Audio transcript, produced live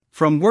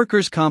From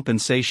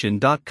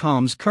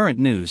WorkersCompensation.com's current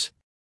news.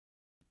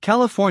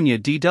 California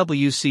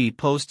DWC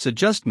posts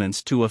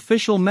adjustments to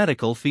official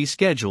medical fee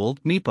schedule,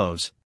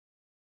 DMEPOS.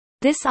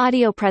 This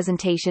audio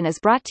presentation is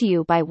brought to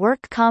you by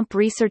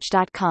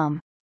WorkCompResearch.com.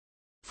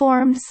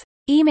 Forms,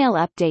 email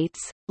updates,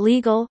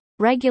 legal,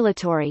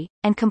 regulatory,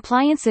 and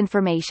compliance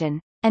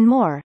information, and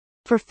more,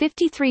 for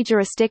 53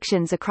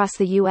 jurisdictions across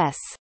the U.S.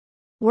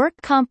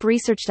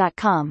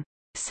 WorkCompResearch.com,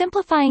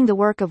 simplifying the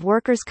work of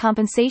workers'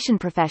 compensation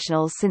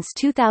professionals since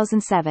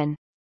 2007.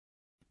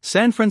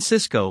 San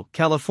Francisco,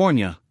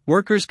 California,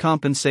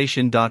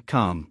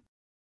 WorkersCompensation.com.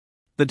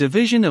 The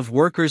Division of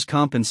Workers'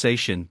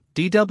 Compensation,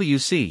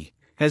 DWC,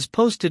 has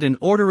posted an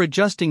order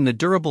adjusting the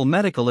durable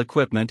medical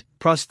equipment,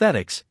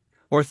 prosthetics,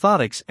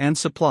 orthotics and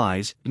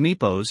supplies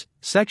 (DMEPOS)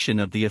 section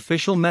of the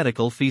official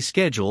medical fee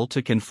schedule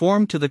to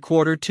conform to the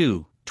Quarter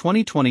 2,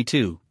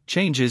 2022,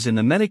 changes in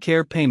the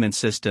Medicare payment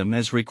system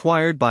as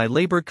required by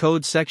Labor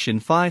Code Section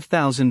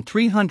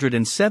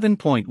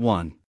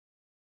 5307.1.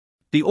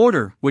 The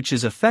order, which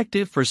is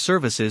effective for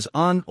services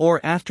on or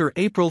after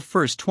April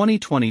 1,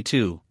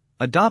 2022,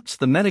 adopts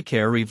the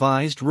Medicare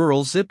Revised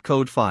Rural Zip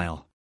Code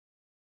file.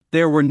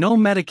 There were no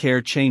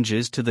Medicare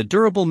changes to the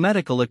Durable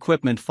Medical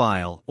Equipment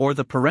file or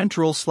the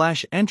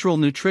Parenteral/Enteral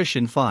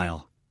Nutrition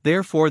file,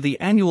 therefore the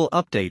annual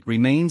update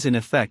remains in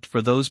effect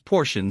for those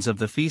portions of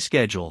the fee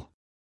schedule.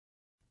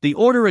 The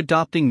order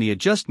adopting the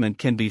adjustment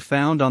can be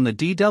found on the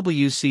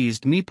DWC's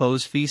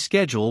DMEPOS fee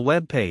schedule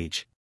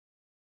webpage.